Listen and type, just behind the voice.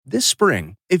This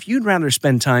spring, if you'd rather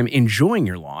spend time enjoying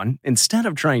your lawn instead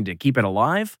of trying to keep it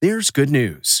alive, there's good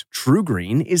news.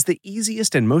 TruGreen is the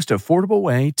easiest and most affordable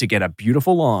way to get a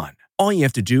beautiful lawn. All you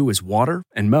have to do is water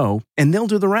and mow, and they'll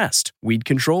do the rest. Weed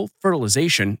control,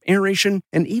 fertilization, aeration,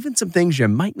 and even some things you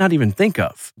might not even think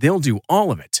of. They'll do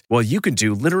all of it, while you can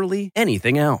do literally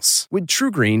anything else. With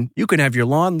TruGreen, you can have your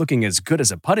lawn looking as good as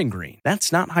a putting green.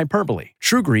 That's not hyperbole.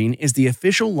 TruGreen is the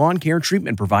official lawn care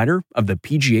treatment provider of the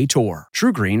PGA Tour.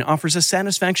 TruGreen offers a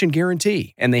satisfaction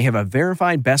guarantee, and they have a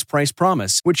verified best price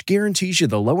promise, which guarantees you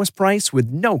the lowest price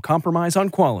with no compromise on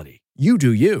quality. You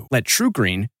do you. Let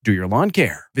TruGreen do your lawn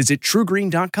care. Visit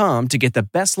TruGreen.com to get the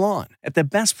best lawn at the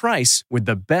best price with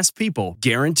the best people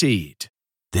guaranteed.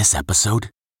 This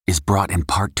episode is brought in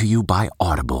part to you by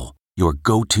Audible, your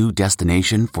go-to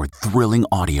destination for thrilling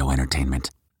audio entertainment.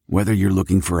 Whether you're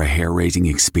looking for a hair-raising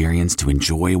experience to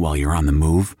enjoy while you're on the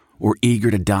move or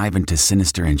eager to dive into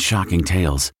sinister and shocking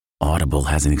tales, Audible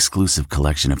has an exclusive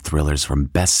collection of thrillers from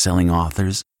best-selling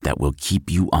authors that will keep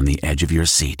you on the edge of your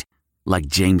seat. Like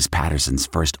James Patterson's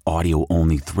first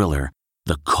audio-only thriller,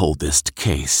 The Coldest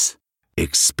Case.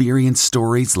 Experience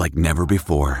stories like never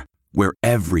before, where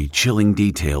every chilling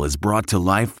detail is brought to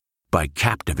life by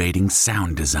captivating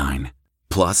sound design.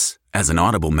 Plus, as an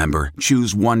Audible member,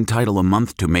 choose one title a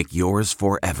month to make yours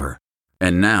forever.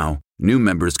 And now, new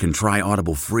members can try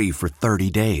Audible free for 30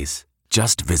 days.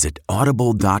 Just visit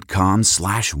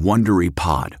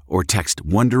audible.com/WonderyPod or text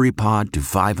WonderyPod to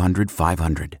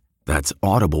 500-500. That's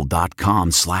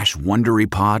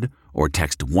audible.com/WonderyPod or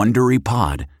text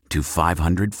WonderyPod to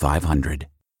 500-500.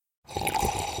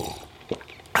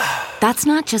 That's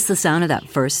not just the sound of that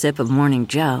first sip of Morning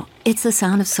Joe. It's the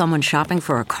sound of someone shopping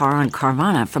for a car on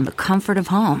Carvana from the comfort of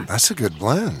home. That's a good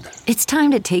blend. It's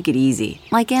time to take it easy,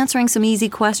 like answering some easy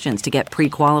questions to get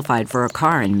pre-qualified for a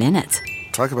car in minutes.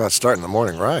 Talk about starting the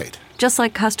morning right. Just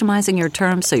like customizing your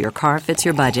terms so your car fits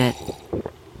your budget.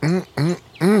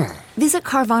 Visit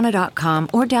Carvana.com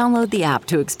or download the app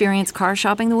to experience car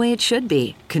shopping the way it should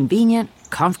be. Convenient,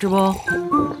 comfortable.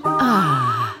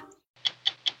 Ah.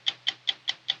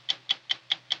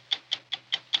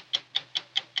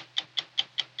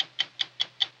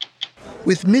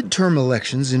 With midterm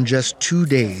elections in just 2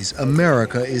 days,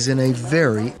 America is in a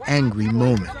very angry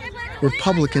moment.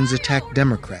 Republicans attack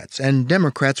Democrats, and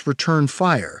Democrats return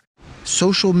fire.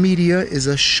 Social media is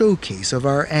a showcase of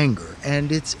our anger,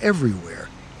 and it's everywhere,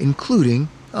 including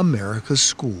America's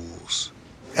schools.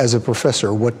 As a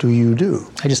professor, what do you do?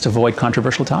 I just avoid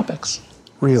controversial topics.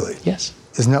 Really? Yes.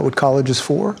 Isn't that what college is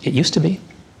for? It used to be.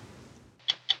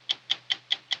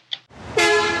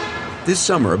 This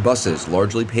summer, buses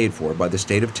largely paid for by the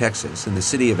state of Texas and the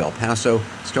city of El Paso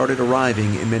started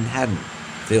arriving in Manhattan,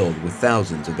 filled with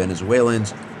thousands of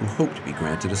Venezuelans who hoped to be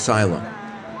granted asylum.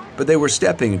 But they were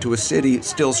stepping into a city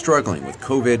still struggling with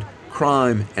COVID,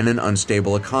 crime, and an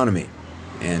unstable economy,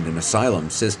 and an asylum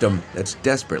system that's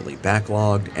desperately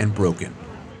backlogged and broken.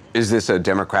 Is this a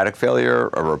Democratic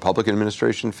failure, a Republican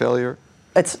administration failure?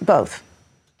 It's both.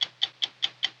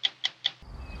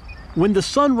 When the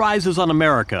sun rises on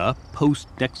America, post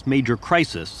next major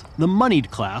crisis, the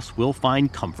moneyed class will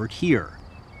find comfort here.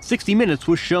 60 Minutes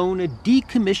was shown a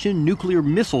decommissioned nuclear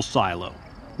missile silo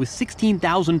with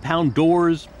 16,000-pound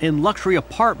doors and luxury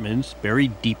apartments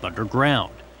buried deep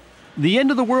underground. The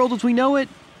end of the world as we know it,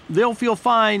 they'll feel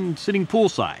fine sitting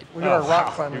poolside. We're going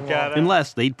rock climbing.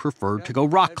 Unless they'd prefer to go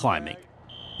rock climbing.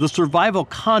 The survival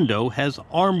condo has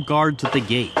armed guards at the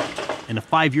gate and a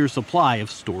 5-year supply of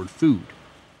stored food.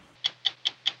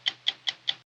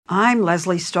 I'm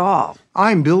Leslie Stahl.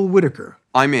 I'm Bill Whitaker.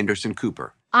 I'm Anderson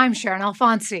Cooper. I'm Sharon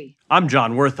Alfonsi. I'm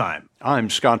John Wertheim. I'm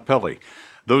Scott Pelley.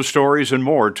 Those stories and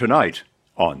more tonight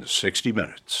on 60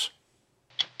 Minutes.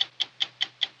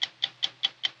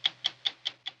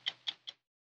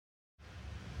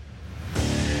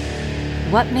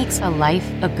 What makes a life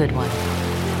a good one?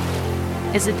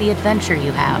 Is it the adventure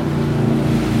you have?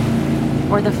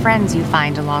 Or the friends you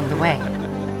find along the way?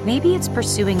 Maybe it's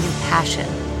pursuing your passion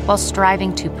while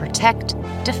striving to protect,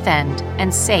 defend,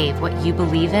 and save what you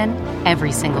believe in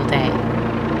every single day.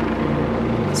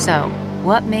 So,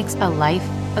 what makes a life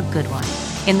a good one?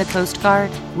 In the Coast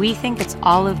Guard, we think it's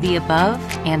all of the above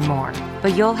and more,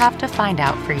 but you'll have to find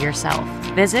out for yourself.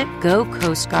 Visit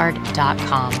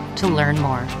gocoastguard.com to learn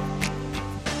more.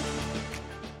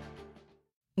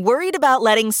 Worried about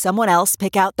letting someone else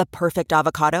pick out the perfect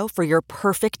avocado for your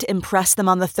perfect impress them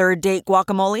on the third date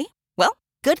guacamole? Well,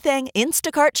 good thing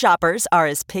Instacart shoppers are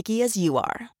as picky as you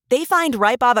are. They find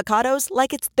ripe avocados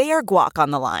like it's their guac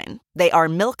on the line. They are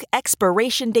milk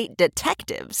expiration date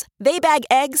detectives. They bag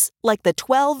eggs like the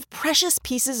 12 precious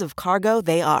pieces of cargo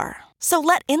they are. So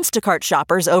let Instacart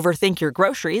shoppers overthink your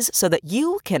groceries so that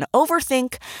you can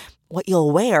overthink what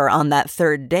you'll wear on that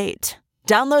third date.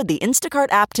 Download the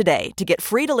Instacart app today to get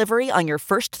free delivery on your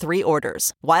first 3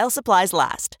 orders, while supplies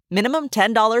last. Minimum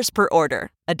 $10 per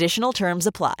order. Additional terms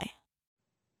apply.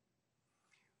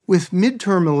 With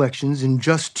midterm elections in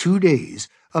just 2 days,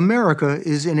 America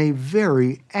is in a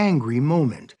very angry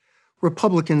moment.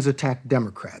 Republicans attack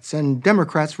Democrats, and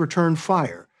Democrats return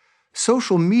fire.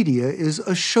 Social media is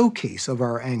a showcase of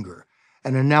our anger.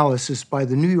 An analysis by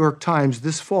the New York Times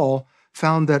this fall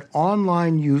found that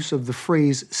online use of the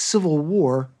phrase civil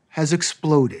war has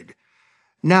exploded.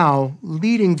 Now,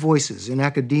 leading voices in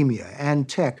academia and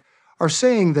tech are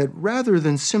saying that rather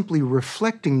than simply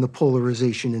reflecting the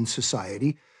polarization in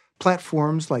society,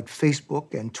 platforms like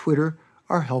Facebook and Twitter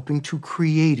are helping to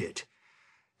create it.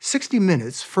 60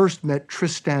 Minutes first met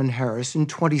Tristan Harris in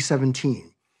 2017.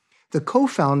 The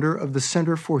co-founder of the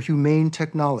Center for Humane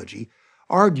Technology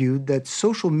argued that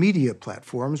social media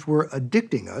platforms were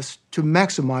addicting us to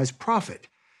maximize profit.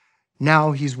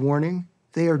 Now he's warning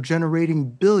they are generating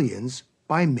billions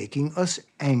by making us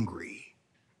angry.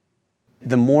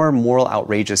 The more moral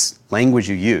outrageous language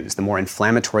you use, the more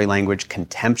inflammatory language,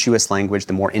 contemptuous language,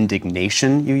 the more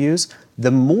indignation you use,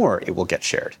 the more it will get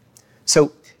shared.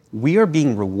 So we are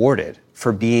being rewarded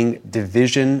for being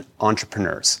division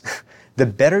entrepreneurs. The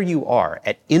better you are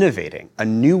at innovating a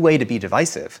new way to be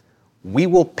divisive, we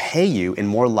will pay you in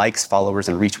more likes, followers,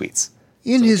 and retweets.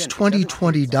 In his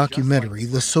 2020 documentary,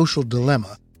 The Social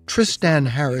Dilemma, Tristan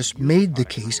Harris made the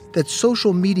case that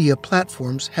social media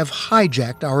platforms have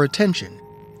hijacked our attention.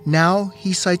 Now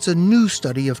he cites a new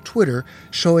study of Twitter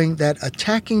showing that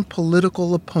attacking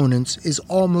political opponents is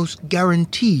almost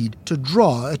guaranteed to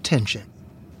draw attention.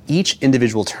 Each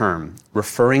individual term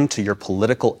referring to your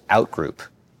political outgroup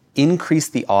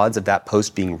increased the odds of that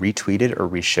post being retweeted or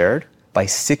reshared by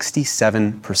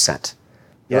 67%.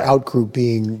 Your outgroup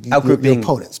being your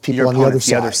opponents, people on the other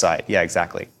side. The other side, yeah,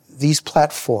 exactly. These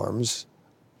platforms,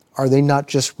 are they not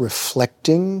just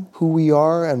reflecting who we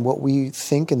are and what we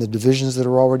think and the divisions that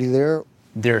are already there?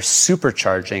 They're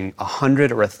supercharging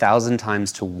 100 or 1,000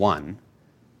 times to 1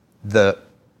 the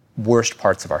worst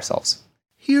parts of ourselves.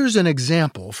 Here's an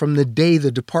example from the day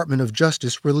the Department of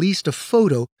Justice released a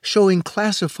photo showing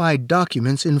classified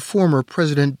documents in former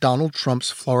President Donald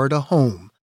Trump's Florida home.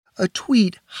 A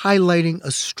tweet highlighting a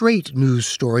straight news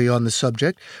story on the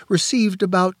subject received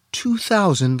about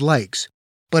 2,000 likes.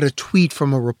 But a tweet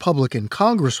from a Republican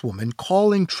congresswoman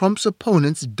calling Trump's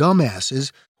opponents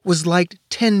dumbasses was liked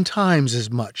 10 times as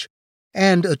much.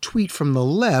 And a tweet from the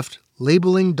left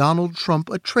labeling Donald Trump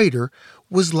a traitor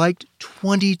was liked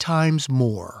 20 times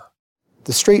more.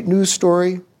 The straight news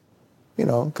story,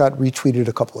 got retweeted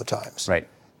a couple of times. Right.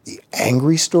 The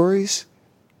angry stories,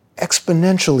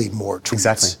 exponentially more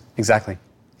tweets. Exactly.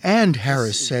 And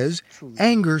Harris says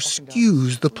anger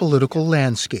skews the political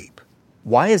landscape.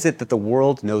 Why is it that the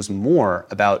world knows more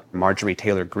about Marjorie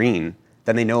Taylor Greene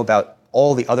than they know about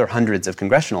all the other hundreds of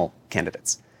congressional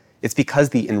candidates? It's because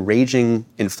the enraging,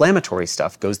 inflammatory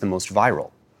stuff goes the most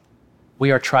viral. We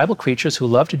are tribal creatures who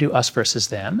love to do us versus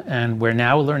them, and we're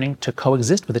now learning to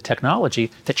coexist with a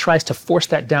technology that tries to force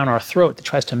that down our throat, that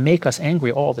tries to make us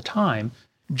angry all the time.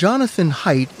 Jonathan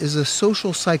Haidt is a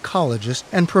social psychologist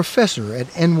and professor at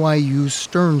NYU's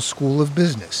Stern School of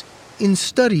Business. In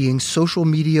studying social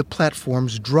media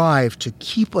platforms' drive to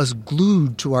keep us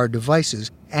glued to our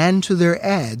devices and to their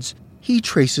ads, he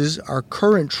traces our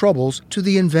current troubles to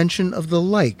the invention of the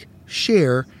like,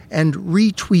 share, and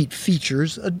retweet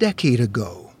features a decade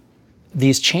ago.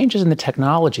 These changes in the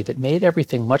technology that made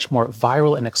everything much more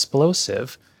viral and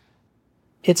explosive,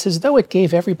 it's as though it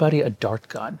gave everybody a dart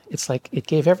gun. It's like it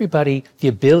gave everybody the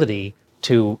ability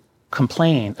to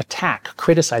complain, attack,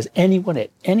 criticize anyone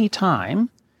at any time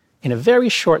in a very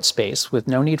short space with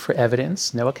no need for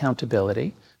evidence, no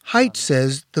accountability. Haidt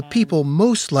says the people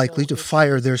most likely to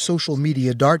fire their social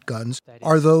media dart guns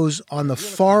are those on the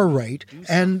far right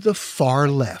and the far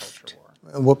left.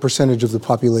 And what percentage of the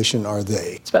population are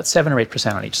they? It's about 7 or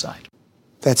 8% on each side.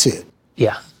 That's it?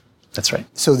 Yeah, that's right.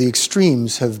 So the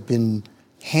extremes have been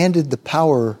handed the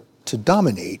power to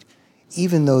dominate,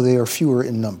 even though they are fewer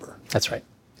in number. That's right.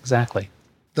 Exactly.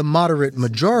 The moderate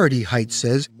majority, Haidt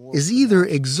says, is either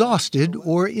exhausted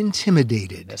or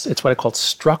intimidated. It's what I call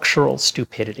structural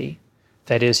stupidity.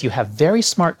 That is, you have very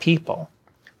smart people,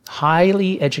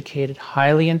 highly educated,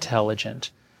 highly intelligent,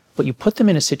 but you put them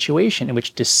in a situation in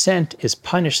which dissent is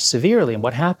punished severely, and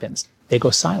what happens? They go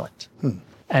silent.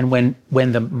 And when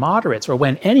the moderates, or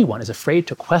when anyone is afraid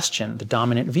to question the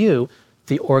dominant view,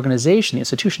 the organization, the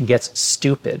institution gets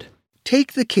stupid.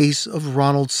 Take the case of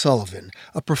Ronald Sullivan,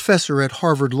 a professor at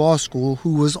Harvard Law School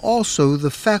who was also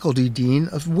the faculty dean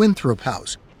of Winthrop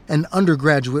House, an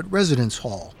undergraduate residence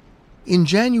hall. In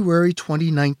January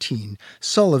 2019,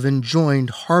 Sullivan joined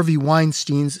Harvey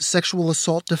Weinstein's sexual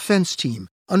assault defense team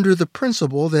under the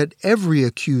principle that every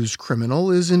accused criminal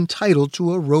is entitled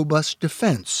to a robust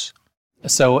defense.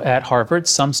 So at Harvard,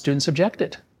 some students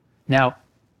objected. Now,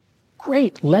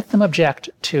 great, let them object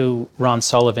to Ron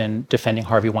Sullivan defending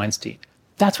Harvey Weinstein.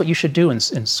 That's what you should do in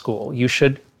school. You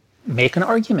should make an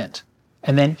argument,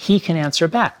 and then he can answer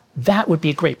back. That would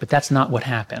be great, but that's not what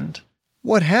happened.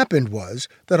 What happened was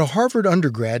that a Harvard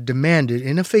undergrad demanded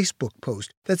in a Facebook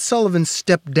post that Sullivan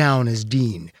step down as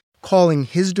dean, calling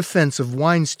his defense of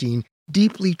Weinstein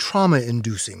deeply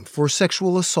trauma-inducing for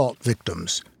sexual assault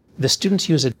victims. The students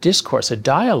use a discourse, a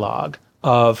dialogue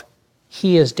of,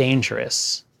 he is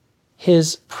dangerous.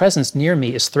 His presence near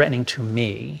me is threatening to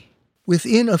me.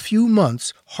 Within a few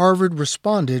months, Harvard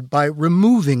responded by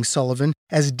removing Sullivan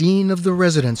as dean of the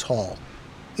residence hall.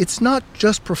 It's not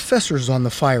just professors on the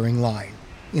firing line.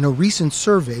 In a recent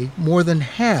survey, more than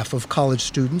half of college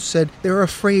students said they're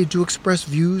afraid to express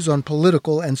views on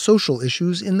political and social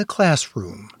issues in the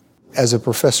classroom. As a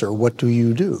professor, what do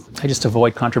you do? I just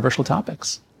avoid controversial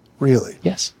topics. Really?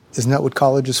 Yes. Isn't that what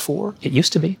college is for? It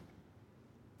used to be.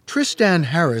 Tristan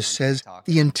Harris says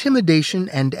the intimidation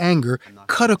and anger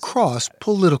cut across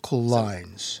political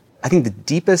lines. I think the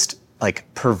deepest,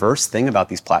 perverse thing about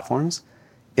these platforms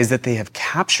is that they have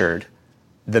captured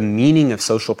the meaning of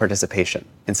social participation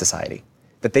in society,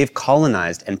 that they've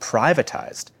colonized and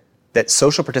privatized that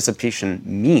social participation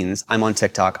means I'm on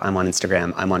TikTok, I'm on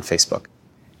Instagram, I'm on Facebook.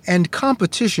 And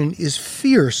competition is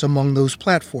fierce among those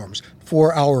platforms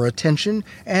for our attention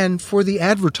and for the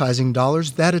advertising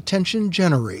dollars that attention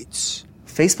generates.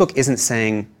 Facebook isn't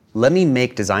saying, let me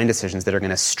make design decisions that are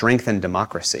going to strengthen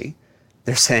democracy.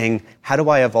 They're saying, how do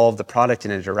I evolve the product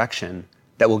in a direction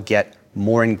that will get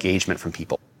more engagement from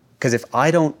people? Because if I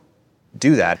don't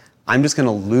do that, I'm just going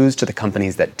to lose to the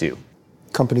companies that do.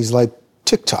 Companies like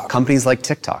TikTok. Companies like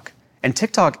TikTok. And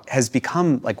TikTok has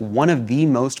become one of the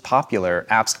most popular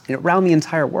apps around the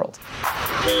entire world.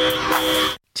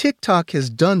 TikTok has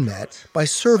done that by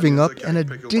serving up an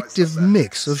addictive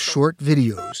mix of short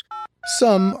videos.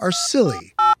 Some are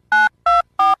silly.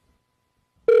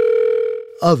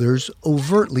 Others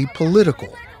overtly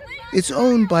political. It's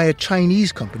owned by a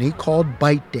Chinese company called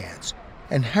ByteDance,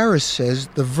 and Harris says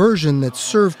the version that's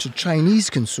served to Chinese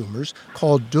consumers,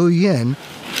 called Douyin,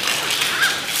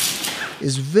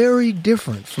 is very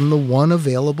different from the one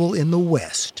available in the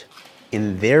West.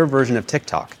 In their version of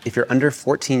TikTok, if you're under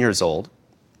 14 years old,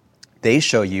 they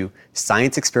show you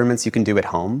science experiments you can do at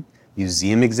home,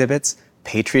 museum exhibits,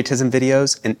 patriotism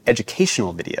videos, and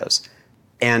educational videos.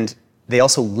 And they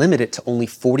also limit it to only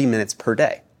 40 minutes per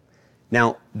day.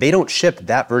 Now, they don't ship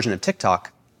that version of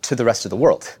TikTok to the rest of the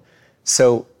world.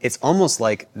 So it's almost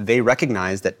like they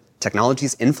recognize that technology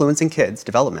is influencing kids'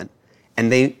 development,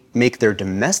 and they make their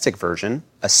domestic version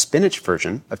a spinach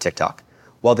version of TikTok,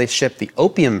 while they ship the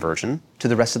opium version to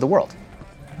the rest of the world.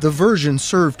 The version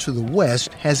served to the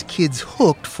West has kids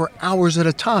hooked for hours at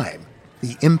a time.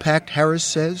 The impact, Harris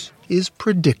says, is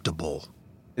predictable.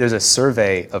 There's a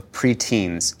survey of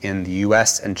preteens in the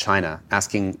US and China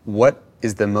asking what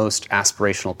is the most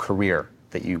aspirational career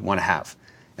that you want to have.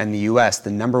 In the US,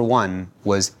 the number one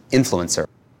was influencer.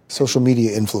 Social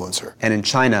media influencer. And in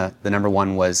China, the number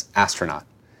one was astronaut.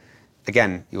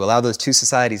 Again, you allow those two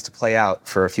societies to play out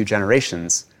for a few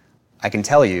generations, I can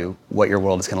tell you what your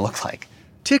world is going to look like.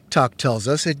 TikTok tells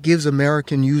us it gives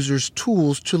American users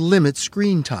tools to limit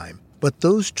screen time, but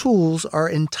those tools are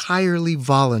entirely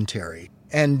voluntary.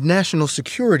 And national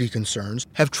security concerns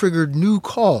have triggered new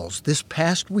calls this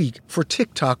past week for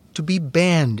TikTok to be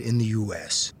banned in the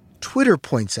U.S. Twitter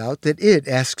points out that it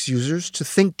asks users to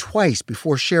think twice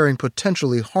before sharing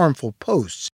potentially harmful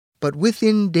posts. But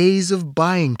within days of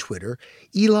buying Twitter,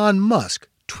 Elon Musk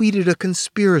tweeted a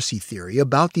conspiracy theory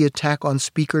about the attack on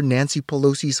Speaker Nancy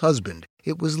Pelosi's husband.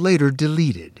 It was later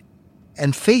deleted.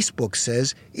 And Facebook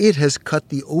says it has cut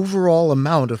the overall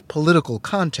amount of political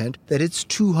content that its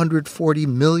 240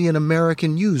 million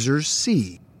American users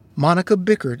see. Monica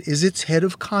Bickert is its head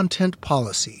of content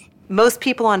policy. Most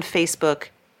people on Facebook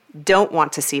don't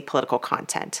want to see political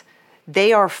content.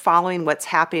 They are following what's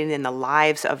happening in the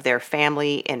lives of their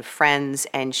family and friends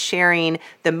and sharing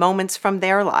the moments from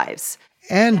their lives.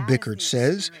 And Bickert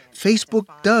says Facebook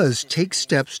does take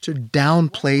steps to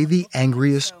downplay the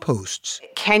angriest posts.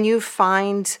 Can you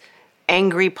find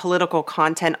angry political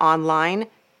content online?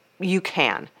 You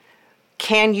can.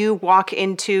 Can you walk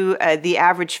into the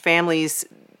average family's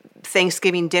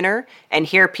Thanksgiving dinner and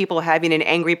hear people having an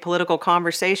angry political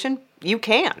conversation, you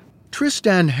can.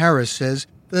 Tristan Harris says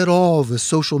that all the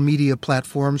social media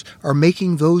platforms are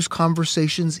making those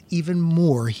conversations even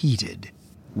more heated.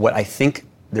 What I think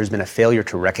there's been a failure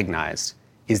to recognize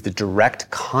is the direct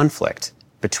conflict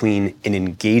between an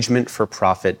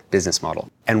engagement-for-profit business model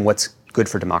and what's good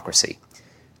for democracy.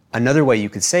 Another way you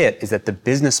could say it is that the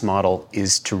business model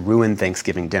is to ruin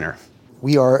Thanksgiving dinner.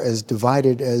 We are as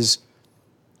divided as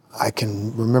I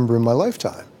can remember in my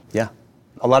lifetime. Yeah.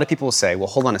 A lot of people will say, well,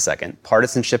 hold on a second.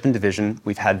 Partisanship and division,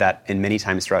 we've had that in many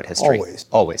times throughout history.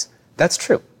 Always. That's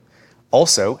true.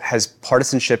 Also, has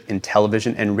partisanship in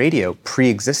television and radio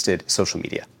pre-existed social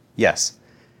media? Yes.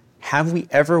 Have we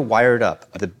ever wired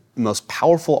up the most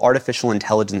powerful artificial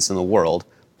intelligence in the world,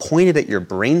 pointed at your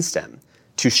brainstem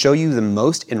to show you the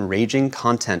most enraging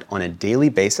content on a daily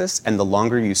basis, and the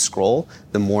longer you scroll,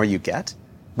 the more you get?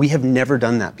 We have never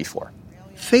done that before.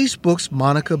 Facebook's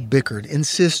Monica Bickert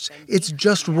insists it's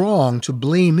just wrong to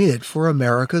blame it for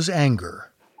America's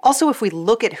anger. Also, if we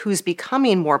look at who's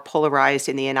becoming more polarized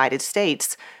in the United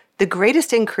States, the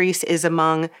greatest increase is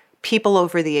among people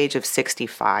over the age of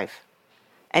 65.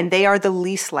 And they are the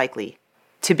least likely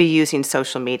to be using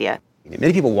social media.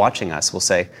 Many people watching us will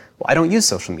say, well, I don't use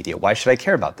social media. Why should I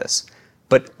care about this?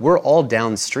 But we're all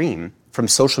downstream from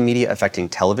social media affecting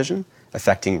television,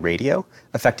 affecting radio,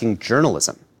 affecting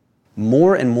journalism.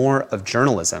 More and more of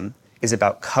journalism is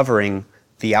about covering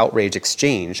the outrage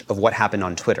exchange of what happened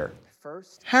on Twitter.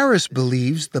 Harris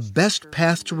believes the best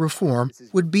path to reform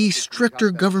would be stricter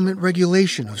government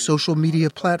regulation of social media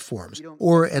platforms,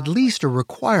 or at least a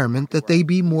requirement that they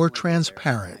be more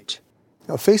transparent.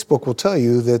 Now, Facebook will tell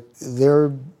you that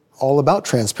they're all about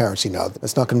transparency now.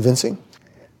 That's not convincing.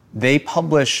 They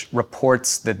publish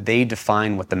reports that they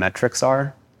define what the metrics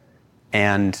are,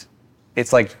 and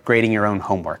it's like grading your own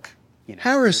homework.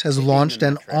 Harris has launched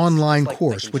an online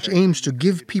course which aims to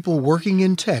give people working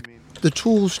in tech the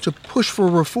tools to push for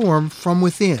reform from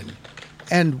within.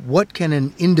 And what can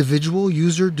an individual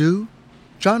user do?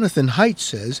 Jonathan Haidt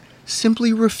says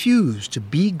simply refuse to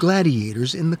be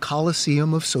gladiators in the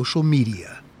Colosseum of social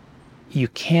media. You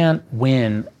can't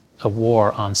win a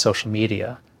war on social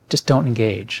media. Just don't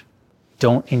engage.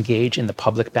 Don't engage in the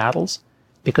public battles,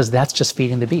 because that's just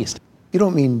feeding the beast. You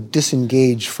don't mean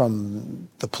disengage from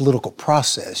the political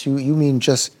process. You mean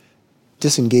just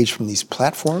disengage from these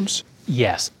platforms?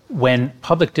 Yes. When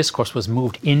public discourse was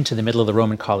moved into the middle of the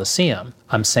Roman Colosseum,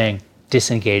 I'm saying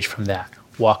disengage from that.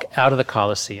 Walk out of the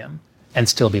Colosseum and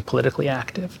still be politically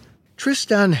active.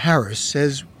 Tristan Harris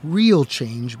says real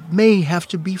change may have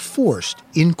to be forced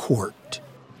in court.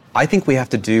 I think we have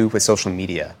to do with social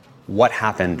media what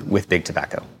happened with big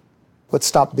tobacco. What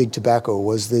stopped big tobacco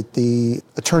was that the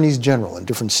attorneys general in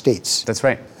different states That's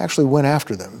right. actually went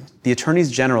after them. The attorneys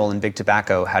general in big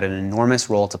tobacco had an enormous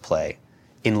role to play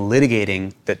in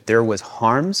litigating that there was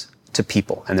harms to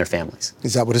people and their families.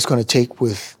 Is that what it's going to take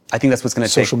with I think that's what's going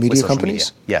to take social with media social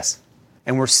companies? Media. Yes.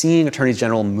 And we're seeing attorneys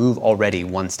general move already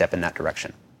one step in that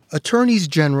direction. Attorneys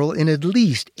general in at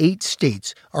least 8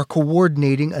 states are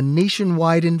coordinating a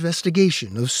nationwide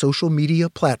investigation of social media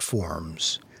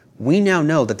platforms. We now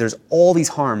know that there's all these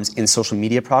harms in social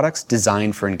media products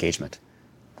designed for engagement.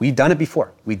 We've done it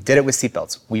before. We did it with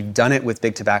seatbelts. We've done it with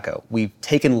big tobacco. We've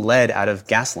taken lead out of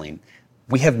gasoline.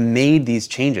 We have made these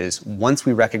changes once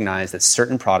we recognize that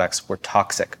certain products were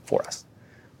toxic for us.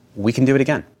 We can do it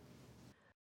again.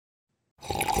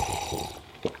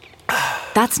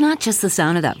 That's not just the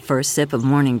sound of that first sip of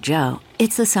Morning Joe.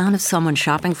 It's the sound of someone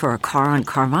shopping for a car on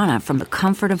Carvana from the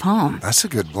comfort of home. That's a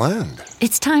good blend.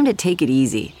 It's time to take it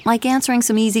easy, like answering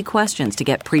some easy questions to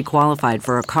get pre-qualified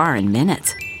for a car in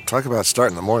minutes. Talk about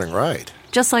starting the morning right.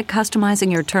 Just like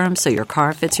customizing your terms so your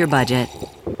car fits your budget.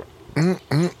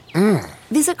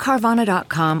 Visit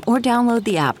Carvana.com or download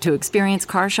the app to experience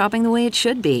car shopping the way it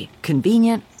should be.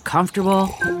 Convenient, comfortable.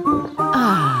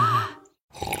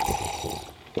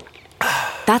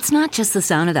 That's not just the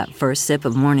sound of that first sip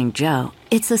of Morning Joe.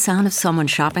 It's the sound of someone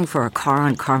shopping for a car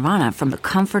on Carvana from the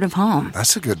comfort of home.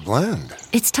 That's a good blend.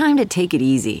 It's time to take it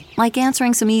easy, like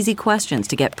answering some easy questions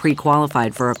to get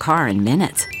pre-qualified for a car in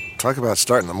minutes. Talk about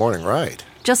starting the morning right.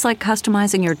 Just like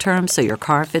customizing your terms so your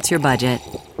car fits your budget.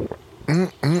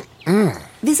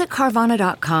 Visit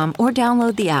Carvana.com or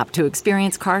download the app to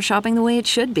experience car shopping the way it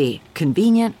should be.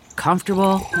 Convenient,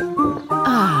 comfortable.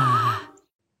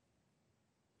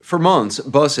 For months,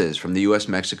 buses from the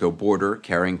U.S.-Mexico border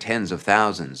carrying tens of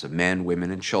thousands of men, women,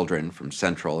 and children from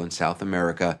Central and South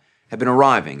America have been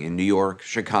arriving in New York,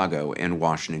 Chicago, and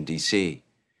Washington, D.C.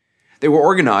 They were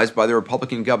organized by the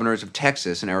Republican governors of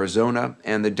Texas and Arizona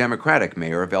and the Democratic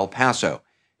mayor of El Paso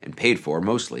and paid for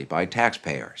mostly by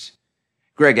taxpayers.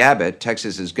 Greg Abbott,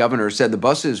 Texas's governor, said the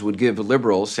buses would give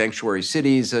liberal sanctuary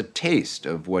cities a taste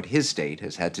of what his state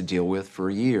has had to deal with for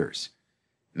years.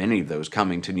 Many of those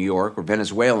coming to New York were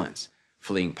Venezuelans,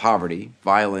 fleeing poverty,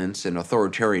 violence, and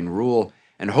authoritarian rule,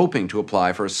 and hoping to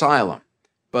apply for asylum.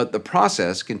 But the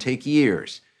process can take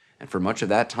years, and for much of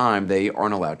that time, they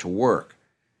aren't allowed to work.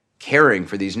 Caring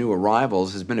for these new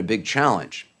arrivals has been a big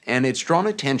challenge, and it's drawn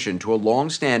attention to a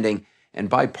long-standing and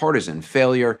bipartisan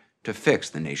failure to fix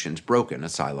the nation's broken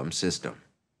asylum system.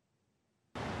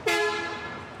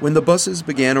 When the buses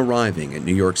began arriving at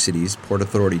New York City's Port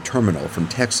Authority terminal from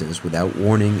Texas without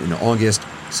warning in August,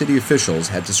 city officials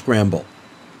had to scramble.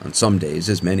 On some days,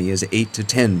 as many as 8 to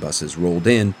 10 buses rolled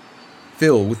in,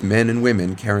 filled with men and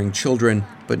women carrying children,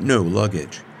 but no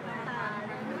luggage.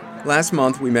 Last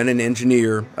month, we met an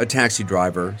engineer, a taxi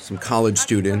driver, some college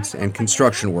students, and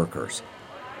construction workers.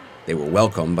 They were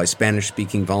welcomed by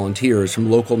Spanish-speaking volunteers from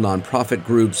local nonprofit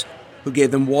groups who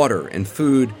gave them water and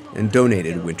food and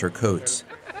donated winter coats.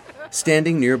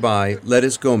 Standing nearby,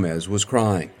 Lettuce Gomez was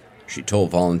crying. She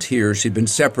told volunteers she'd been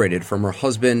separated from her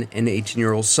husband and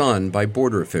 18-year-old son by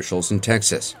border officials in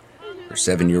Texas. Her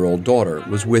 7-year-old daughter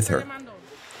was with her.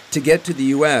 To get to the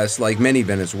U.S., like many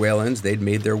Venezuelans, they'd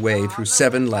made their way through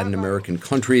 7 Latin American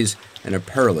countries and a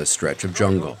perilous stretch of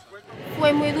jungle.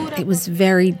 It was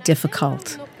very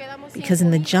difficult because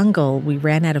in the jungle we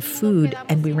ran out of food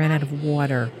and we ran out of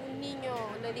water.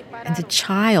 And a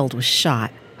child was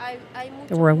shot.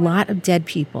 There were a lot of dead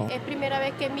people.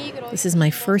 This is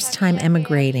my first time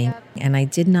emigrating, and I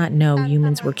did not know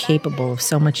humans were capable of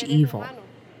so much evil.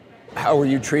 How were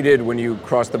you treated when you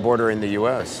crossed the border in the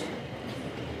U.S.?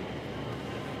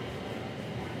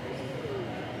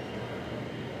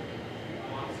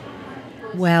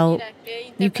 Well,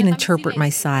 you can interpret my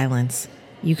silence.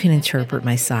 You can interpret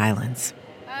my silence.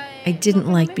 I didn't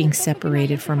like being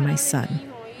separated from my son.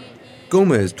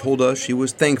 Gomez told us she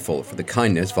was thankful for the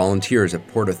kindness volunteers at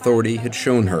Port Authority had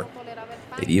shown her.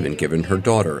 They'd even given her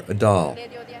daughter a doll.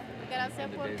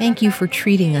 Thank you for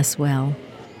treating us well.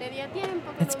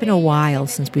 It's been a while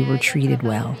since we were treated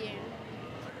well.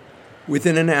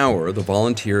 Within an hour, the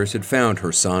volunteers had found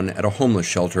her son at a homeless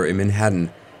shelter in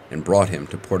Manhattan and brought him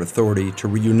to Port Authority to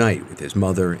reunite with his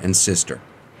mother and sister.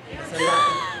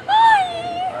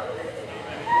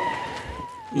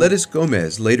 Lettuce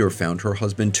Gomez later found her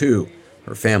husband too.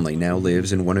 Her family now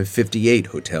lives in one of 58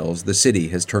 hotels the city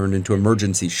has turned into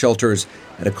emergency shelters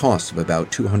at a cost of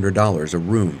about $200 a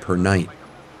room per night.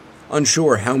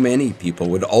 Unsure how many people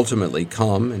would ultimately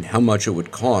come and how much it would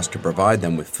cost to provide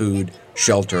them with food,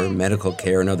 shelter, medical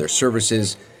care, and other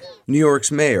services, New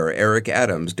York's Mayor Eric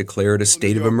Adams declared a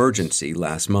state of emergency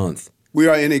last month. We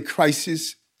are in a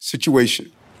crisis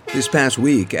situation. This past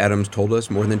week, Adams told us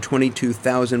more than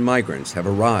 22,000 migrants have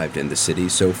arrived in the city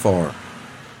so far.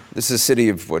 This is a city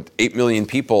of, 8 million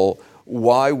people.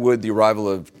 Why would the arrival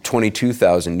of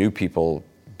 22,000 new people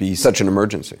be such an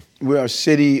emergency? We're a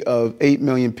city of 8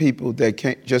 million people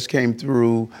that just came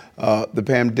through the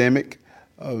pandemic.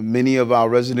 Many of our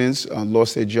residents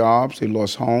lost their jobs, they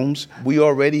lost homes. We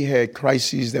already had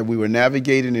crises that we were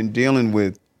navigating and dealing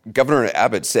with. Governor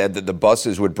Abbott said that the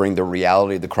buses would bring the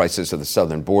reality of the crisis of the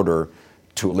southern border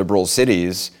to liberal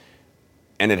cities,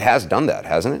 and it has done that,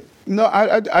 hasn't it? No,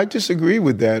 I disagree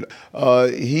with that.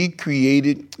 He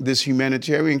created this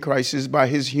humanitarian crisis by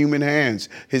his human hands,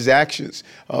 his actions.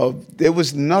 There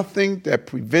was nothing that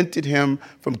prevented him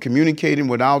from communicating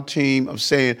with our team of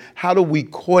saying, how do we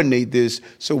coordinate this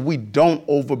so we don't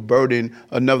overburden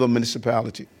another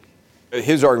municipality?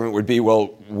 His argument would be,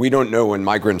 well, we don't know when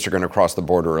migrants are going to cross the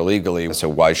border illegally, so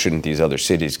why shouldn't these other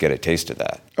cities get a taste of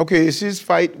that? Okay, is his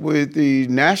fight with the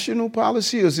national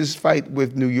policy or is his fight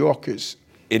with New Yorkers?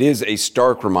 It is a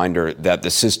stark reminder that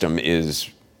the system is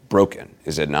broken,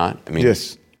 is it not?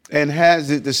 Yes, and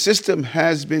the system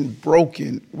has been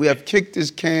broken. We have kicked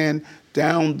this can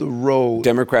down the road.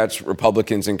 Democrats,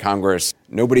 Republicans in Congress,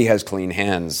 nobody has clean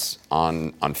hands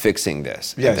on fixing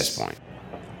this at this point.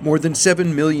 More than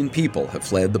 7 million people have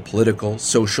fled the political,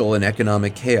 social, and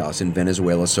economic chaos in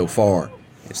Venezuela so far.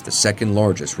 It's the second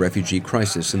largest refugee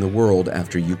crisis in the world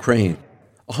after Ukraine.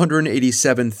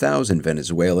 187,000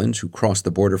 Venezuelans who crossed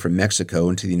the border from Mexico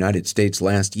into the United States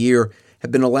last year have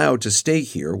been allowed to stay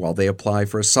here while they apply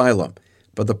for asylum,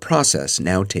 but the process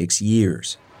now takes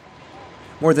years.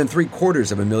 More than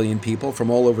 750,000 people from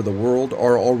all over the world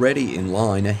are already in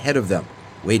line ahead of them,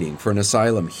 waiting for an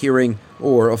asylum hearing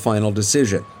or a final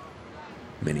decision.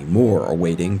 Many more are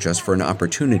waiting just for an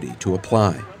opportunity to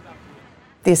apply.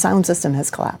 The asylum system has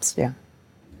collapsed, yeah.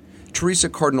 Teresa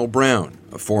Cardinal Brown,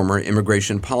 a former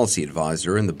immigration policy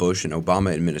advisor in the Bush and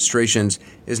Obama administrations,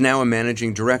 is now a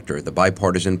managing director at the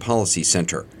Bipartisan Policy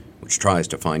Center, which tries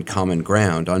to find common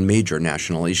ground on major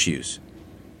national issues.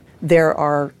 There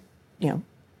are,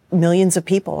 millions of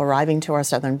people arriving to our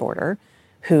southern border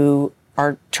who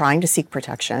are trying to seek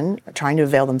protection, trying to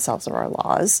avail themselves of our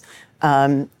laws.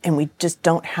 And we just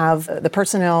don't have the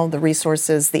personnel, the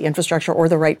resources, the infrastructure, or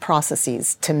the right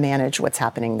processes to manage what's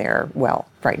happening there well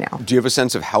right now. Do you have a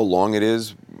sense of how long it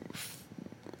is?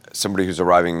 Somebody who's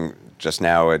arriving just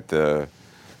now at the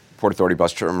Port Authority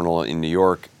bus terminal in New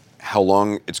York, how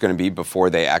long it's going to be before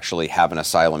they actually have an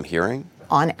asylum hearing?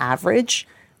 On average,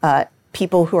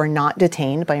 people who are not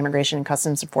detained by Immigration and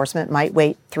Customs Enforcement might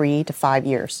wait 3 to 5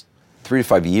 years. 3 to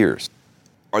 5 years.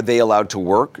 Are they allowed to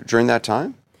work during that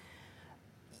time?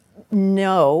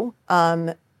 No.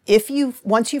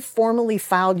 Once you've formally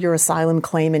filed your asylum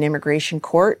claim in immigration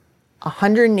court,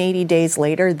 180 days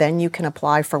later, then you can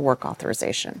apply for work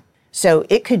authorization. So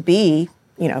it could be,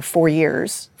 4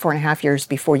 years, 4.5 years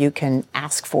before you can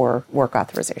ask for work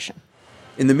authorization.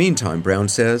 In the meantime, Brown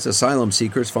says asylum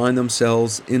seekers find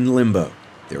themselves in limbo.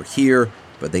 They're here,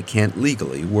 but they can't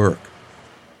legally work.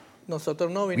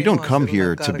 We don't come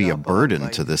here to be a burden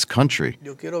to this country.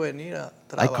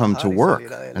 I come to work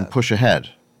and push ahead.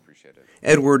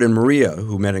 Edward and Maria,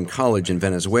 who met in college in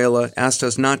Venezuela, asked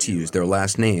us not to use their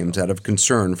last names out of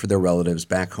concern for their relatives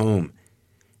back home.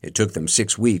 It took them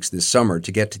 6 weeks this summer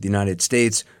to get to the United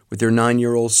States with their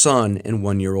 9-year-old son and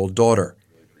 1-year-old daughter.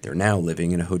 They're now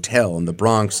living in a hotel in the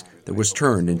Bronx that was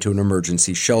turned into an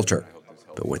emergency shelter.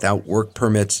 But without work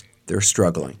permits, they're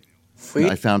struggling.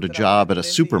 I found a job at a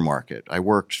supermarket. I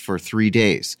worked for 3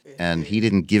 days, and he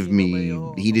didn't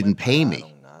pay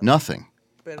me. Nothing.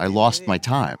 I lost my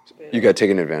time. You got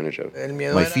taken advantage of.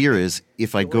 My fear is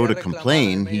if I go to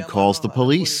complain, he calls the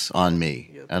police on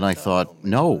me. And I thought,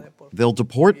 no, they'll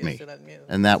deport me.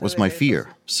 And that was my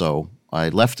fear. So I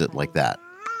left it like that.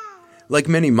 Like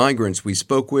many migrants we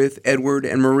spoke with, Edward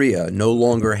and Maria no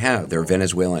longer have their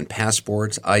Venezuelan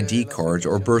passports, ID cards,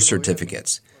 or birth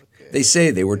certificates. They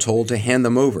say they were told to hand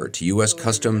them over to U.S.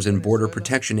 Customs and Border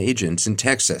Protection agents in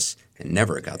Texas and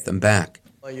never got them back.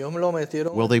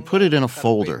 Well, they put it in a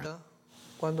folder.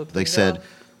 They said,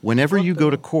 whenever you go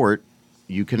to court,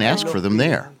 you can ask for them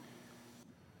there.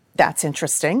 That's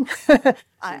interesting.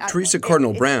 Teresa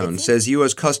Cardinal Brown says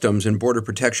U.S. Customs and Border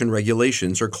Protection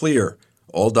regulations are clear.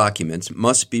 All documents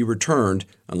must be returned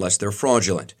unless they're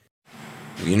fraudulent.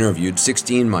 We interviewed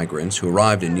 16 migrants who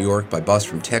arrived in New York by bus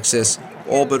from Texas.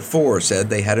 All but 4 said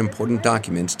they had important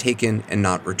documents taken and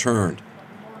not returned.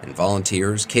 And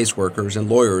volunteers, caseworkers, and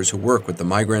lawyers who work with the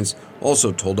migrants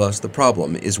also told us the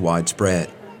problem is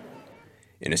widespread.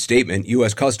 In a statement,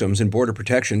 U.S. Customs and Border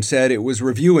Protection said it was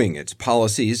reviewing its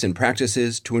policies and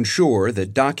practices to ensure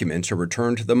that documents are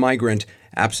returned to the migrant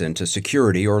absent a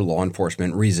security or law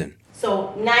enforcement reason.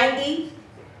 So 90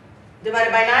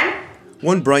 divided by 9?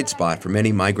 One bright spot for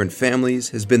many migrant families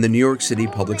has been the New York City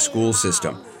public school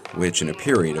system, which in a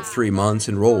period of 3 months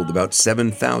enrolled about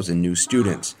 7,000 new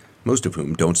students, most of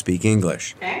whom don't speak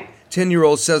English.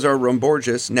 10-year-old Cesar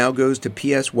Romborges now goes to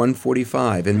PS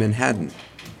 145 in Manhattan.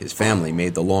 His family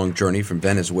made the long journey from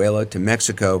Venezuela to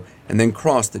Mexico and then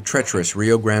crossed the treacherous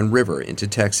Rio Grande River into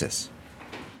Texas.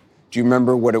 Do you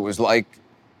remember what it was like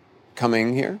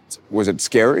coming here? Was it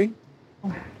scary?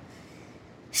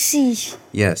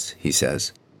 Yes, he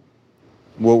says.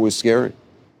 What was scary?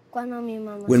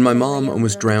 When my mom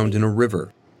almost drowned in a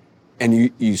river.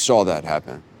 And you saw that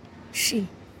happen?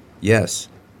 Yes.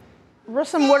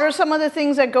 Rustam, what are some of the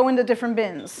things that go into different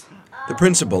bins? The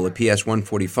principal at PS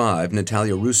 145,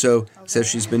 Natalia Russo, says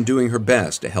she's been doing her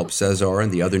best to help Cesar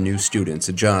and the other new students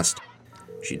adjust.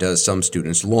 She does some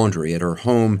students' laundry at her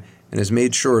home and has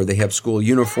made sure they have school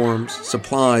uniforms,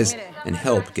 supplies, and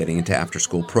help getting into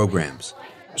after-school programs.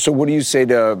 So what do you say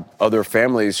to other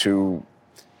families who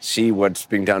see what's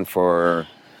being done for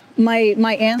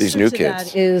My answer these new to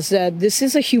kids? that is that this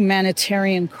is a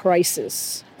humanitarian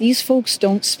crisis. These folks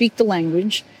don't speak the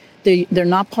language. They're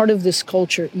not part of this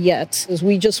culture yet, because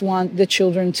we just want the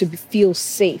children to feel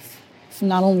safe,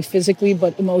 not only physically,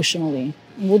 but emotionally.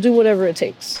 We'll do whatever it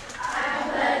takes.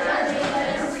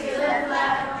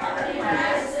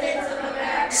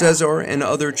 Cesar and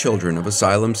other children of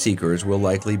asylum seekers will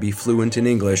likely be fluent in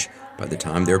English by the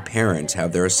time their parents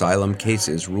have their asylum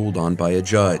cases ruled on by a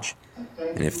judge.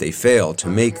 And if they fail to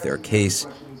make their case,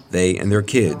 they and their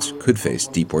kids could face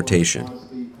deportation.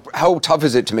 How tough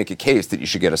is it to make a case that you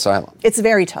should get asylum? It's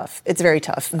very tough. It's very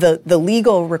tough. The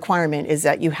legal requirement is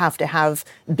that you have to have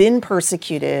been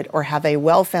persecuted or have a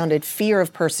well-founded fear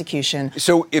of persecution.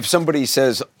 So if somebody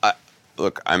says,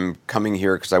 look, I'm coming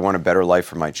here because I want a better life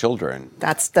for my children.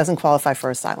 That doesn't qualify for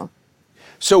asylum.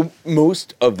 So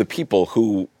most of the people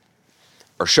who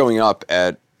are showing up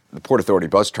at the Port Authority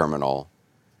bus terminal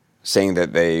saying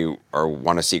that they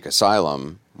want to seek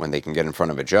asylum when they can get in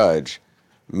front of a judge,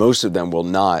 most of them will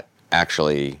not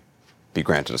actually be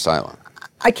granted asylum.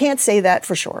 I can't say that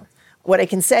for sure. What I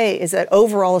can say is that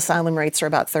overall asylum rates are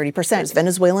about 30%.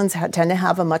 Venezuelans tend to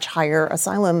have a much higher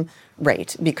asylum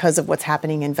rate because of what's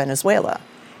happening in Venezuela.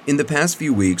 In the past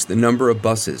few weeks, the number of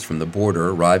buses from the border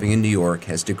arriving in New York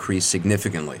has decreased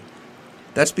significantly.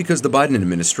 That's because the Biden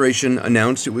administration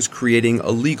announced it was creating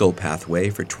a legal pathway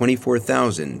for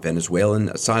 24,000 Venezuelan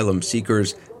asylum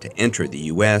seekers to enter the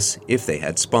U.S. if they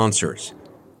had sponsors.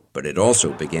 But it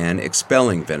also began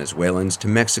expelling Venezuelans to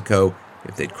Mexico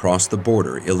if they'd crossed the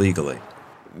border illegally.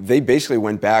 They basically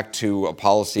went back to a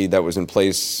policy that was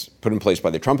put in place by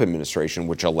the Trump administration,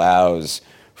 which allows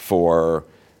for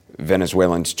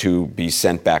Venezuelans to be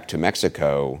sent back to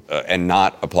Mexico and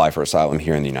not apply for asylum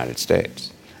here in the United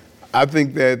States. I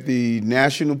think that the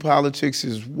national politics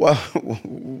is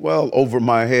well over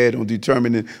my head on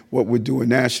determining what we're doing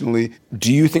nationally.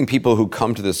 Do you think people who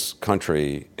come to this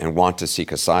country and want to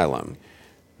seek asylum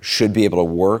should be able to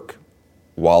work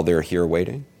while they're here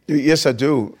waiting? Yes, I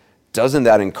do. Doesn't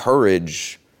that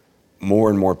encourage more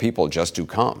and more people just to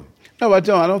come? No, I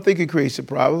don't. I don't think it creates a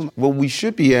problem. What we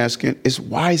should be asking is,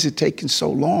 why is it taking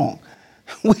so long?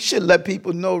 We should let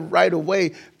people know right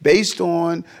away, based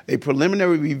on a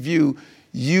preliminary review,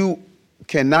 you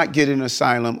cannot get an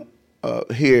asylum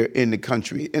here in the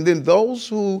country. And then those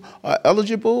who are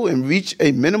eligible and reach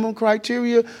a minimum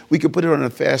criteria, we could put it on a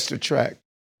faster track.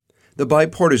 The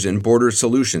Bipartisan Border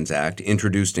Solutions Act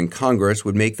introduced in Congress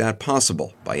would make that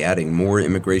possible by adding more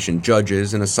immigration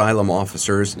judges and asylum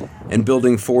officers and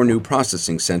building 4 new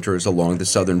processing centers along the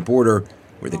southern border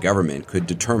where the government could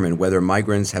determine whether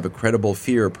migrants have a credible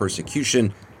fear of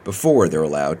persecution before they're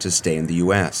allowed to stay in the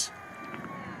U.S.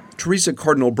 Teresa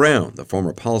Cardinal Brown, the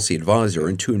former policy advisor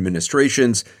in 2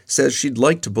 administrations, says she'd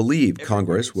like to believe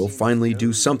Congress will finally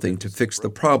do something to fix the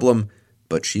problem,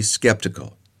 but she's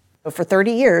skeptical. For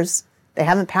 30 years, they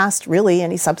haven't passed really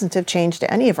any substantive change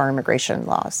to any of our immigration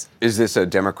laws. Is this a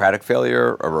Democratic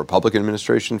failure, a Republican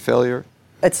administration failure?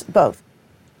 It's both.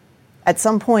 At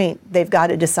some point, they've got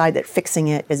to decide that fixing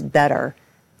it is better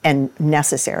and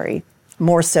necessary,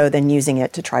 more so than using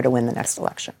it to try to win the next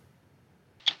election.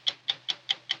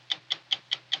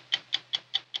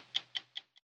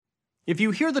 If you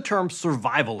hear the term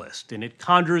survivalist and it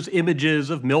conjures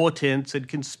images of militants and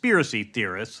conspiracy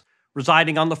theorists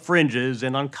residing on the fringes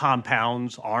and on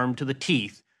compounds armed to the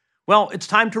teeth, well, it's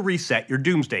time to reset your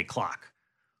doomsday clock.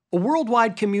 A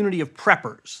worldwide community of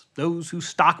preppers, those who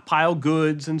stockpile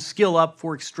goods and skill up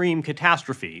for extreme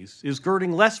catastrophes, is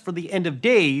girding less for the end of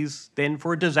days than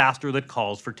for a disaster that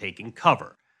calls for taking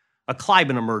cover. A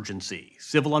climate emergency,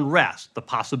 civil unrest, the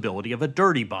possibility of a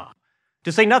dirty bomb,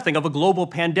 to say nothing of a global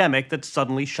pandemic that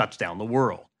suddenly shuts down the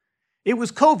world. It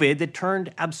was COVID that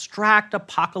turned abstract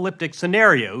apocalyptic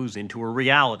scenarios into a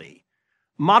reality.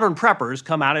 Modern preppers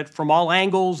come at it from all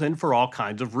angles and for all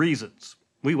kinds of reasons.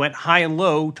 We went high and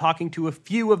low talking to a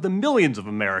few of the millions of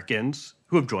Americans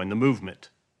who have joined the movement.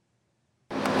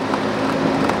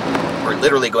 We're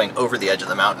literally going over the edge of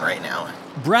the mountain right now.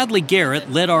 Bradley Garrett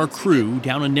led our crew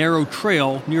down a narrow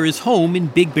trail near his home in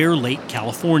Big Bear Lake,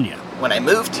 California. When I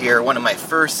moved here, one of my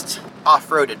first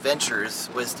off-road adventures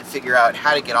was to figure out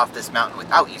how to get off this mountain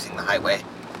without using the highway.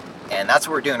 And that's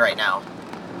what we're doing right now.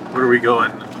 Where are we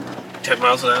going? 10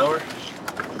 miles an hour?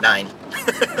 9.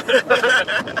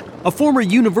 A former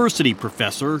university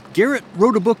professor, Garrett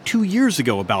wrote a book 2 years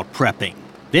ago about prepping,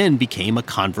 then became a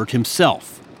convert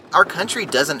himself. Our country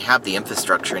doesn't have the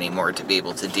infrastructure anymore to be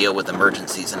able to deal with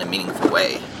emergencies in a meaningful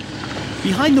way.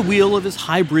 Behind the wheel of his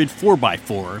hybrid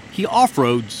 4x4, he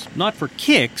off-roads not for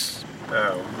kicks,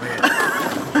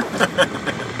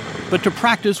 but to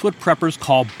practice what preppers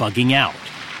call bugging out,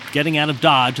 getting out of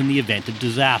Dodge in the event of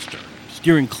disaster,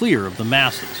 steering clear of the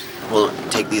masses. We'll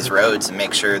take these roads and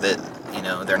make sure that,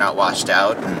 they're not washed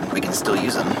out and we can still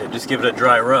use them. Yeah, just give it a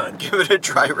dry run. Give it a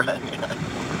dry run, yeah.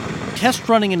 Test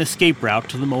running an escape route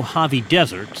to the Mojave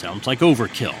Desert sounds like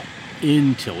overkill,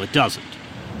 until it doesn't.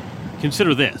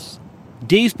 Consider this.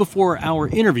 Days before our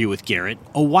interview with Garrett,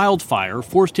 a wildfire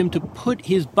forced him to put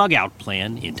his bug-out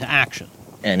plan into action.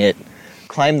 And it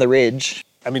climbed the ridge.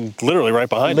 Literally right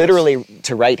behind us. Literally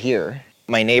to right here.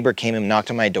 My neighbor came and knocked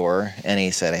on my door, and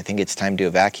he said, I think it's time to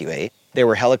evacuate. There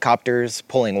were helicopters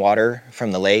pulling water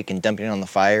from the lake and dumping it on the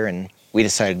fire, and we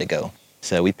decided to go.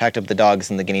 So we packed up the dogs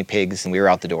and the guinea pigs, and we were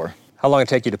out the door. How long did it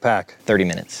take you to pack? 30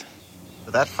 minutes.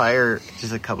 So that fire is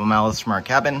just a couple miles from our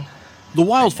cabin. The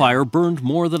wildfire burned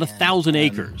more than 1,000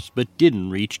 acres, but didn't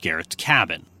reach Garrett's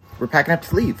cabin. We're packing up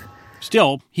to leave.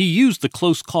 Still, he used the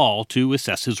close call to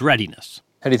assess his readiness.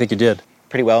 How do you think you did?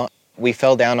 Pretty well. We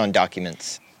fell down on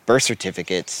documents, birth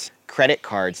certificates, credit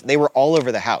cards. They were all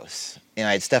over the house. I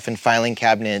had stuff in filing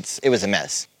cabinets. It was a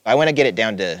mess. I want to get it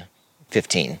down to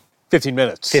 15. 15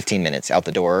 minutes? 15 minutes out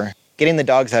the door. Getting the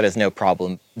dogs out is no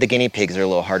problem. The guinea pigs are a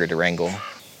little harder to wrangle.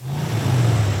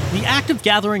 The act of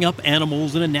gathering up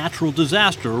animals in a natural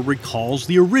disaster recalls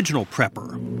the original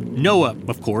prepper. Noah,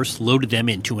 of course, loaded them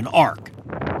into an ark.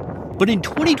 But in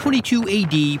 2022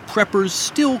 AD, preppers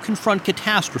still confront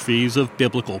catastrophes of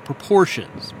biblical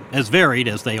proportions, as varied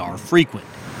as they are frequent.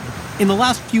 In the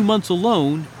last few months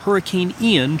alone, Hurricane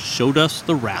Ian showed us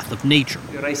the wrath of nature,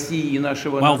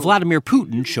 while Vladimir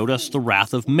Putin showed us the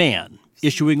wrath of man,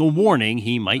 issuing a warning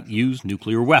he might use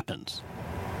nuclear weapons.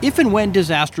 If and when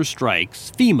disaster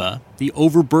strikes, FEMA, the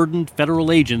overburdened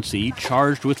federal agency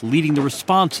charged with leading the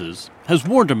responses, has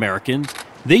warned Americans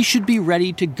they should be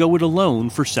ready to go it alone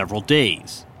for several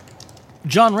days.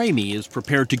 John Ramey is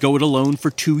prepared to go it alone for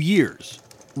 2 years.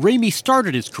 Ramey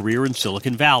started his career in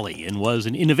Silicon Valley and was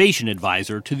an innovation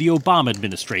advisor to the Obama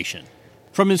administration.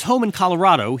 From his home in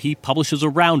Colorado, he publishes a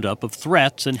roundup of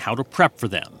threats and how to prep for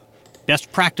them,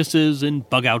 best practices and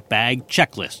bug-out bag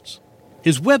checklists.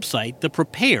 His website, The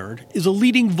Prepared, is a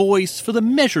leading voice for the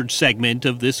measured segment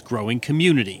of this growing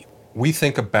community. We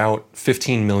think about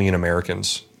 15 million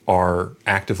Americans are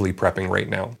actively prepping right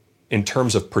now. In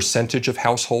terms of percentage of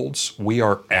households, we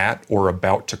are at or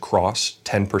about to cross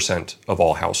 10% of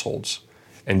all households.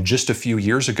 And just a few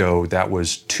years ago, that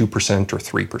was 2% or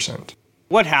 3%.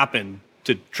 What happened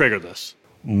to trigger this?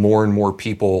 More and more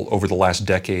people over the last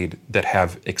decade that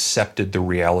have accepted the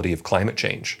reality of climate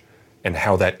change and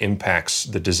how that impacts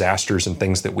the disasters and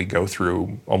things that we go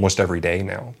through almost every day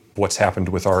now. What's happened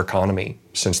with our economy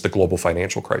since the global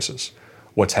financial crisis?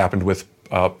 What's happened with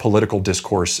political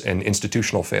discourse and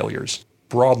institutional failures?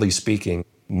 Broadly speaking,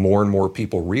 more and more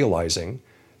people realizing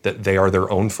that they are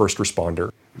their own first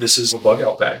responder. This is a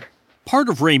bug-out bag. Part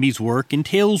of Ramey's work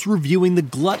entails reviewing the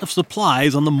glut of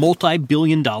supplies on the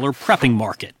multi-billion-dollar prepping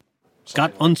market.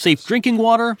 Got unsafe drinking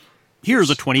water? Here's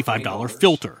a $25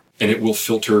 filter. And it will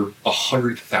filter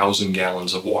 100,000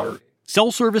 gallons of water.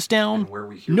 Cell service down?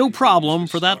 No problem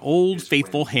for that old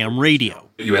faithful ham radio.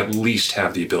 You at least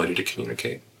have the ability to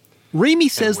communicate. Ramey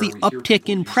says the uptick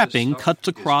in prepping cuts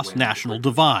across national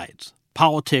divides: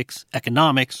 politics,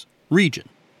 economics, region.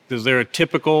 Is there a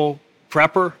typical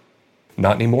prepper?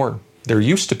 Not anymore. There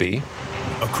used to be.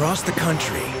 Across the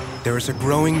country, there is a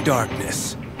growing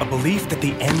darkness, a belief that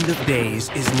the end of days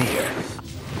is near.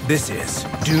 This is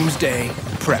Doomsday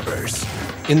Preppers.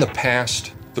 In the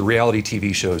past, the reality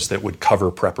TV shows that would cover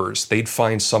preppers, they'd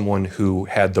find someone who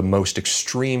had the most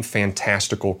extreme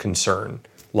fantastical concern,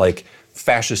 like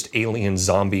fascist alien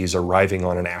zombies arriving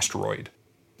on an asteroid.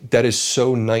 That is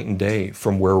so night and day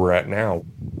from where we're at now.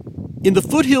 In the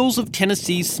foothills of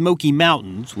Tennessee's Smoky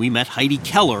Mountains, we met Heidi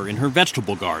Keller in her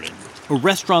vegetable garden. A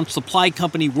restaurant supply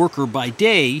company worker by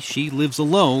day, she lives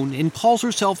alone and calls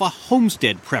herself a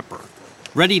homestead prepper,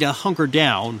 ready to hunker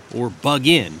down or bug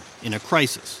in a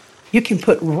crisis. You can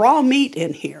put raw meat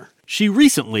in here. She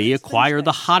recently acquired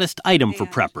the hottest item for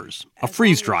preppers, a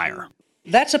freeze dryer.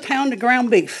 That's a pound of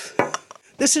ground beef.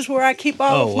 This is where I keep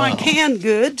all of my canned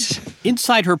goods.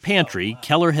 Inside her pantry,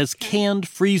 Keller has canned,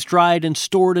 freeze-dried, and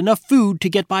stored enough food to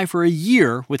get by for a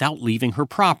year without leaving her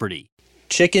property.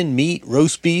 Chicken, meat,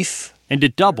 roast beef. And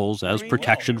it doubles as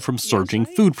protection from surging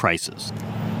food prices.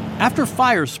 After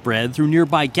fires spread through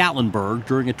nearby Gatlinburg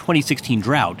during a 2016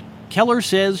 drought, Keller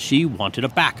says she wanted a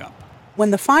backup.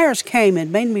 When the fires came, it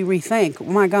made me rethink, oh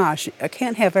my gosh, I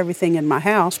can't have everything in my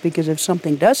house because if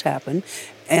something does happen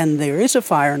and there is a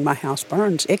fire and my house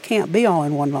burns, it can't be all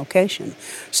in one location.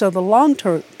 So the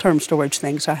long-term storage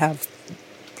things I have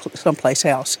someplace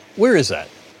else. Where is that?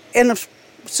 In a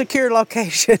secure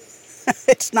location.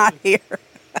 It's not here.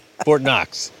 Fort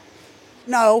Knox?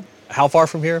 No. How far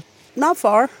from here? Not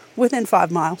far, within 5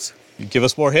 miles. You give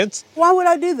us more hints? Why would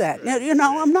I do that? You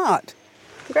know, I'm not.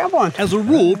 Grab one. As a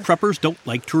rule, preppers don't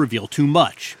like to reveal too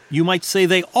much. You might say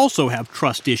they also have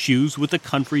trust issues with the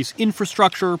country's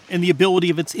infrastructure and the ability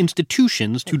of its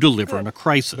institutions to deliver in a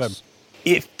crisis.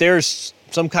 If there's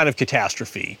some kind of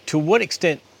catastrophe, to what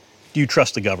extent do you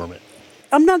trust the government?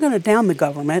 I'm not going to down the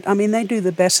government. I mean, they do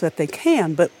the best that they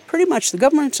can, but pretty much the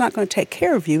government's not going to take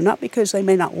care of you, not because they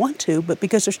may not want to, but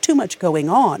because there's too much going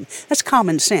on. That's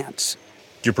common sense.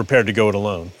 You're prepared to go it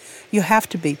alone? You have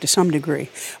to be, to some degree.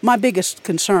 My biggest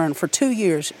concern, for 2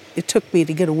 years, it took me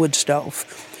to get a wood stove.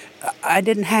 I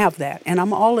didn't have that, and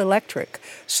I'm all electric,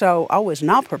 so I was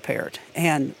not prepared.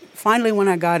 And Finally, when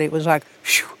I got it, it was like,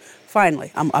 phew,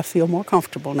 finally, I feel more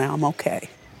comfortable now. I'm okay.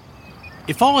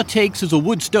 If all it takes is a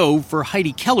wood stove for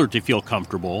Heidi Keller to feel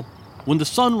comfortable, when the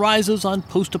sun rises on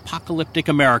post-apocalyptic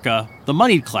America, the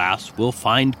moneyed class will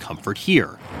find comfort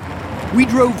here. We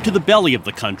drove to the belly of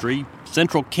the country,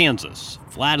 central Kansas,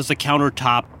 flat as a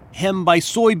countertop, hemmed by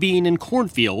soybean and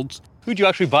cornfields. Who'd you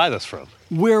actually buy this from?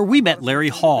 Where we met Larry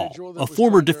Hall, a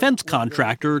former defense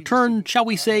contractor turned, shall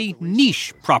we say,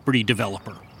 niche property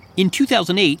developer. In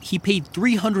 2008, he paid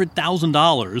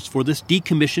 $300,000 for this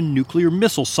decommissioned nuclear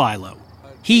missile silo.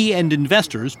 He and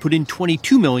investors put in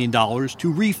 $22 million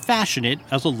to refashion it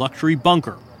as a luxury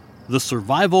bunker, the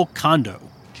Survival Condo.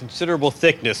 Considerable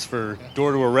thickness for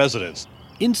door to a residence.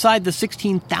 Inside the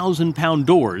 16,000-pound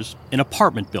doors, an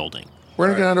apartment building. We're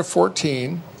going to get down to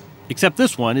 14. Except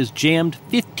this one is jammed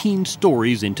 15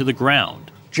 stories into the ground.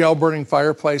 Gel burning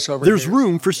fireplace over There's here.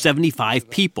 room for 75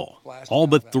 people. All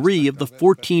but 3 of the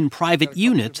 14 private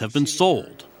units have been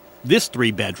sold. This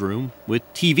 3-bedroom, with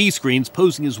TV screens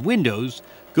posing as windows,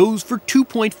 goes for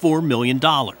 $2.4 million.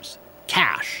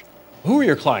 Cash. Who are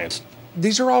your clients?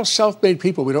 These are all self-made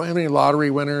people. We don't have any lottery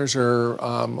winners or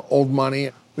old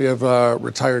money. We have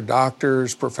retired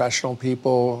doctors, professional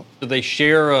people. Do they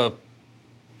share a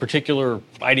particular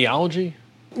ideology?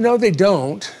 No, they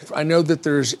don't. I know that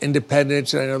there's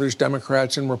independents, and I know there's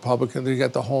Democrats and Republicans. You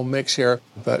got the whole mix here.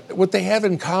 But what they have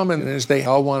in common is they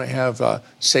all want to have a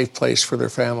safe place for their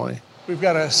family. We've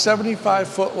got a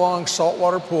 75-foot-long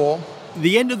saltwater pool.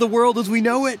 The end of the world as we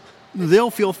know it?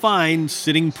 They'll feel fine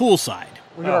sitting poolside.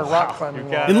 We got our rock climbing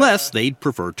wall. Unless they'd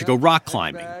prefer to go rock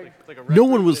climbing. No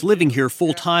one was living here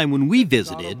full-time when we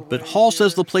visited, but Hall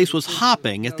says the place was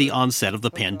hopping at the onset of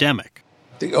the pandemic.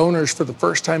 The owners, for the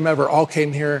first time ever, all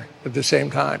came here at the same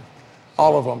time.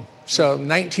 All of them. So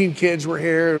 19 kids were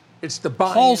here. It's the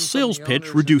buy-in. Hall's sales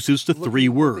pitch reduces to 3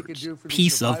 words: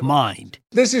 peace of mind.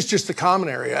 This is just the common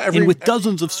area. And with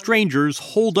dozens of strangers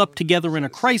holed up together in a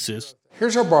crisis,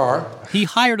 here's our bar. He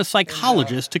hired a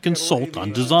psychologist to consult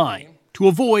on design, to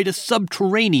avoid a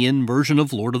subterranean version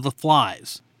of Lord of the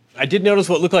Flies. I did notice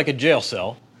what looked like a jail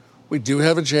cell. We do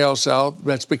have a jail cell.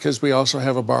 That's because we also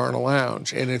have a bar and a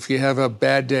lounge. And if you have a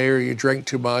bad day or you drink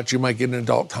too much, you might get an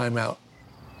adult timeout.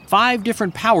 5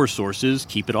 different power sources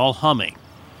keep it all humming.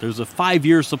 There's a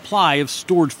 5-year supply of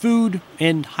stored food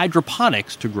and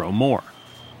hydroponics to grow more.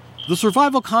 The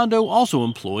Survival Condo also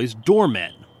employs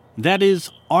doormen, that is,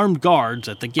 armed guards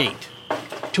at the gate.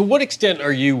 To what extent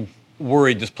are you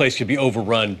worried this place could be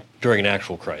overrun during an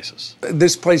actual crisis?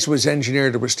 This place was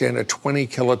engineered to withstand a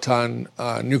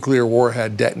 20-kiloton nuclear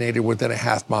warhead detonated within a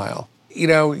half mile. You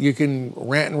know, you can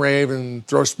rant and rave and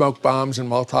throw smoke bombs and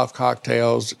Molotov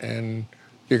cocktails, and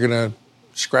you're going to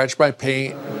scratch my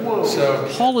paint.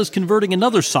 Hall is converting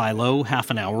another silo half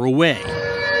an hour away.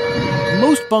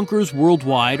 Most bunkers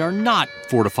worldwide are not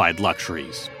fortified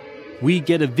luxuries. We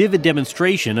get a vivid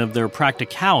demonstration of their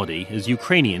practicality as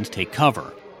Ukrainians take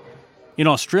cover. In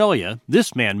Australia,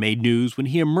 this man made news when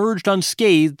he emerged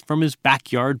unscathed from his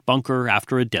backyard bunker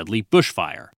after a deadly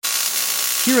bushfire.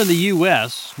 Here in the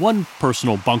U.S., one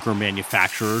personal bunker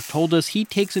manufacturer told us he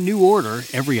takes a new order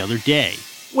every other day.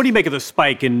 What do you make of the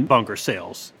spike in bunker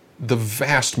sales? The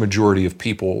vast majority of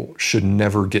people should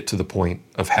never get to the point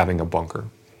of having a bunker.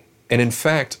 And in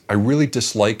fact, I really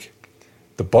dislike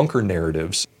the bunker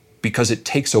narratives because it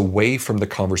takes away from the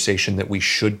conversation that we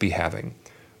should be having,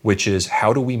 which is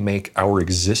how do we make our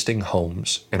existing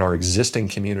homes and our existing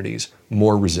communities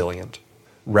more resilient,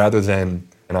 rather than,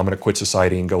 and I'm going to quit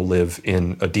society and go live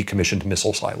in a decommissioned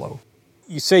missile silo.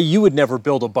 You say you would never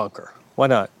build a bunker. Why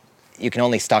not? You can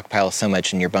only stockpile so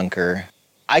much in your bunker.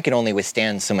 I can only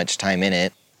withstand so much time in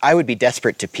it. I would be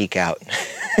desperate to peek out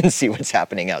and see what's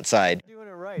happening outside.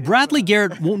 Bradley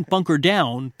Garrett won't bunker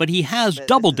down, but he has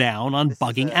doubled down on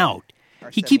bugging out.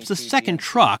 He keeps a second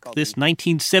truck, this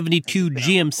 1972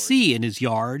 GMC, in his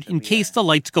yard in case the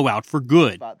lights go out for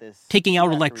good, taking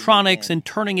out electronics and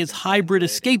turning his hybrid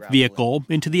escape vehicle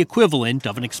into the equivalent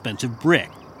of an expensive brick.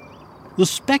 The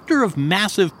specter of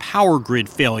massive power grid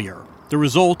failure, the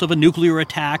result of a nuclear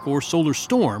attack or solar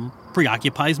storm,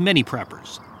 preoccupies many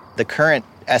preppers. The current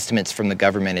estimates from the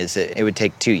government is that it would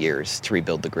take 2 years to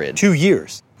rebuild the grid. 2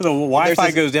 years? The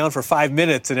Wi-Fi goes down for 5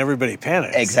 minutes and everybody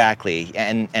panics. Exactly.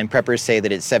 And preppers say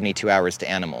that it's 72 hours to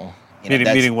animal.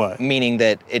 Meaning what? Meaning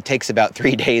that it takes about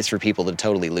 3 days for people to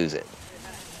totally lose it.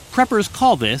 Preppers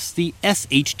call this the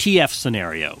SHTF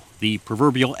scenario, the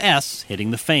proverbial S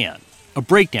hitting the fan, a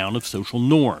breakdown of social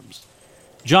norms.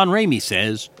 John Ramey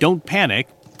says, don't panic,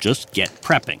 just get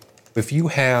prepping. If you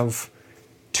have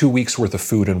 2 weeks worth of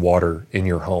food and water in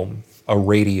your home, a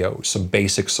radio, some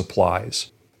basic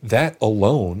supplies, that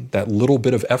alone, that little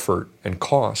bit of effort and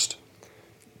cost,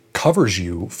 covers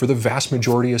you for the vast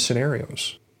majority of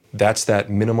scenarios. That's that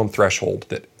minimum threshold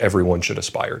that everyone should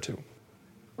aspire to.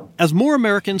 As more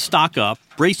Americans stock up,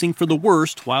 bracing for the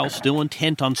worst while still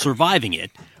intent on surviving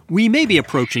it, we may be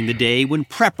approaching the day when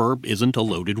prepper isn't a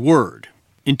loaded word.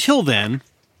 Until then...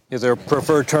 Is there a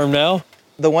preferred term now?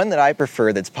 The one that I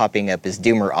prefer that's popping up is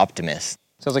doomer optimist.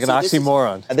 Sounds like an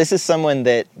oxymoron. This is someone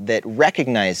that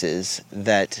recognizes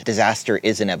that disaster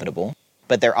is inevitable,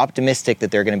 but they're optimistic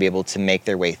that they're going to be able to make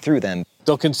their way through them.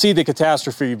 They'll concede the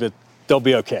catastrophe, but they'll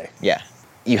be okay. Yeah.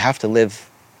 You have to live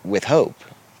with hope.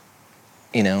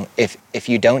 You know, if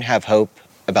you don't have hope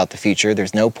about the future,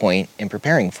 there's no point in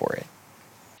preparing for it.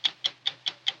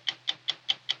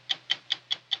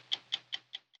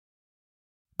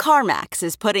 CarMax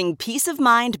is putting peace of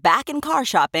mind back in car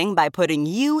shopping by putting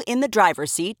you in the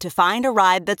driver's seat to find a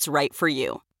ride that's right for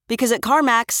you. Because at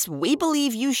CarMax, we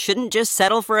believe you shouldn't just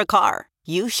settle for a car.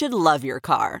 You should love your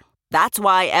car. That's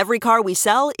why every car we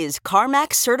sell is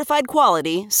CarMax certified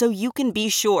quality, so you can be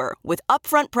sure with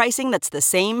upfront pricing that's the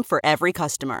same for every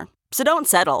customer. So don't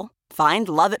settle. Find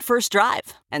love at first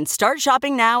drive and start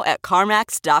shopping now at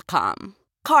CarMax.com.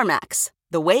 CarMax,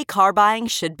 the way car buying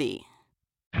should be.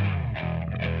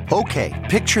 Okay,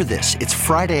 picture this. It's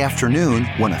Friday afternoon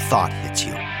when a thought hits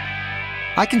you.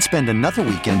 I can spend another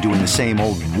weekend doing the same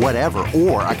old whatever,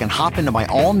 or I can hop into my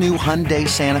all-new Hyundai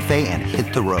Santa Fe and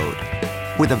hit the road.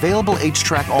 With available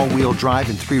H-Track all-wheel drive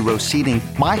and 3-row seating,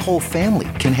 my whole family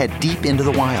can head deep into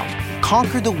the wild.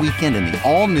 Conquer the weekend in the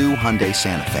all-new Hyundai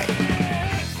Santa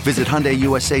Fe. Visit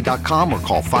HyundaiUSA.com or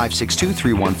call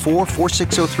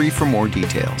 562-314-4603 for more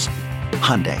details.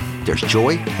 Hyundai, there's joy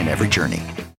in every journey.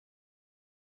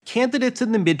 Candidates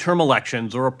in the midterm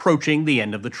elections are approaching the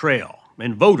end of the trail,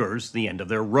 and voters the end of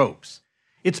their ropes.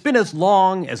 It's been as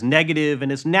long, as negative,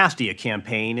 and as nasty a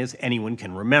campaign as anyone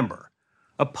can remember.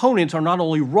 Opponents are not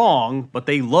only wrong, but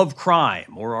they love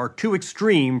crime or are too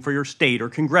extreme for your state or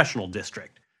congressional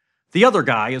district. The other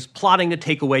guy is plotting to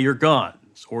take away your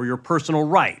guns, or your personal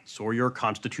rights, or your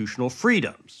constitutional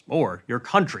freedoms, or your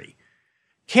country.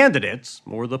 Candidates,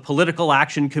 or the political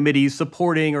action committees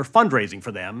supporting or fundraising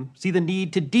for them, see the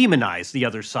need to demonize the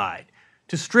other side,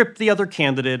 to strip the other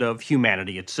candidate of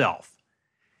humanity itself.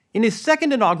 In his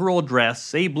second inaugural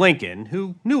address, Abe Lincoln,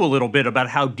 who knew a little bit about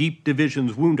how deep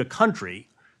divisions wound a country,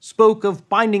 spoke of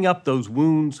binding up those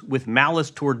wounds with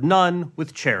malice toward none,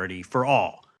 with charity for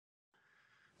all.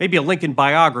 Maybe a Lincoln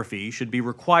biography should be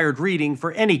required reading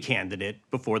for any candidate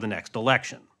before the next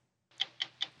election.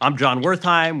 I'm John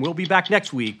Wertheim. We'll be back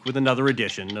next week with another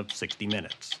edition of 60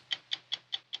 Minutes.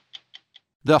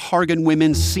 The Hargan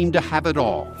women seem to have it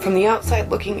all. From the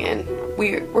outside looking in,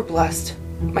 we were blessed.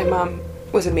 My mom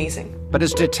was amazing. But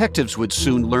as detectives would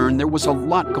soon learn, there was a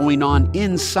lot going on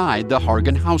inside the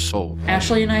Hargan household.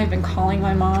 Ashley and I have been calling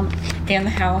my mom and the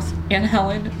house and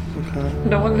Helen.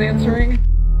 No one's answering.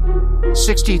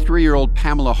 63-year-old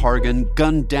Pamela Hargan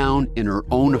gunned down in her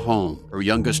own home. Her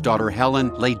youngest daughter,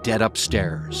 Helen, lay dead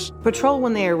upstairs. Patrol,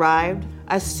 when they arrived,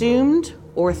 assumed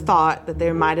or thought that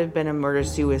there might have been a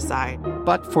murder-suicide.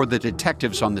 But for the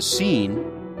detectives on the scene,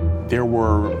 there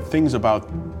were things about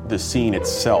the scene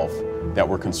itself that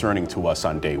were concerning to us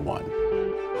on day one.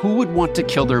 Who would want to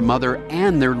kill their mother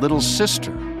and their little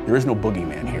sister? There is no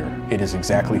boogeyman here. It is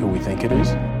exactly who we think it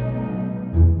is.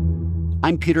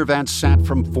 I'm Peter Van Sant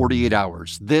from 48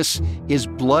 Hours. This is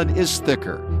Blood is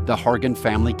Thicker, the Hargan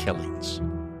Family Killings.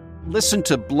 Listen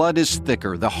to Blood is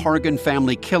Thicker, the Hargan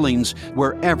Family Killings,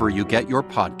 wherever you get your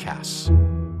podcasts.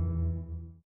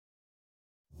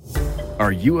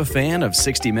 Are you a fan of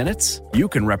 60 Minutes? You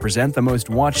can represent the most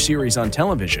watched series on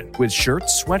television with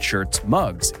shirts, sweatshirts,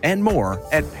 mugs, and more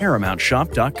at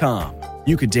ParamountShop.com.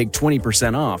 You can take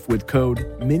 20% off with code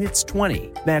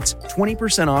MINUTES20. That's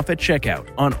 20% off at checkout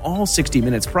on all 60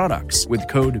 Minutes products with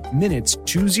code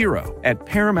MINUTES20 at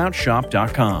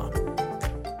ParamountShop.com.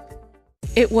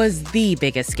 It was the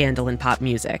biggest scandal in pop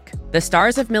music. The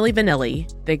stars of Milli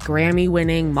Vanilli, the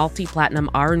Grammy-winning multi-platinum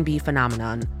R&B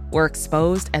phenomenon, were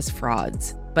exposed as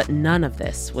frauds. But none of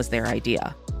this was their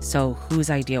idea. So whose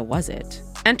idea was it?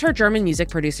 Enter German music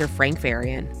producer Frank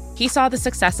Farian. He saw the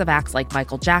success of acts like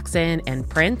Michael Jackson and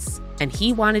Prince, and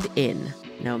he wanted in,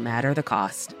 no matter the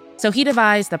cost. So he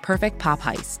devised the perfect pop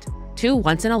heist. Two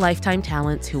once-in-a-lifetime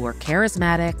talents who were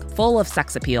charismatic, full of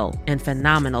sex appeal, and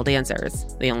phenomenal dancers.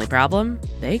 The only problem?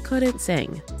 They couldn't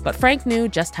sing. But Frank knew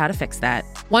just how to fix that.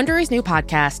 Wondery's new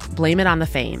podcast, Blame It on the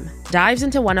Fame, dives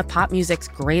into one of pop music's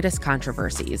greatest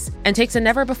controversies and takes a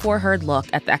never-before-heard look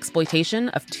at the exploitation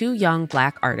of two young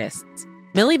Black artists.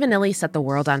 Milli Vanilli set the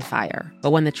world on fire,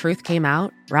 but when the truth came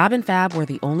out, Rob and Fab were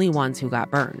the only ones who got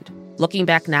burned. Looking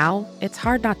back now, it's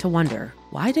hard not to wonder,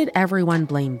 why did everyone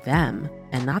blame them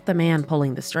and not the man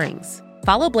pulling the strings?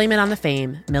 Follow Blame It on the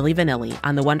Fame, Milli Vanilli,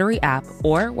 on the Wondery app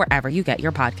or wherever you get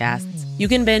your podcasts. You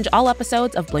can binge all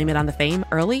episodes of Blame It on the Fame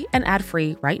early and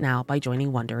ad-free right now by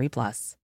joining Wondery Plus.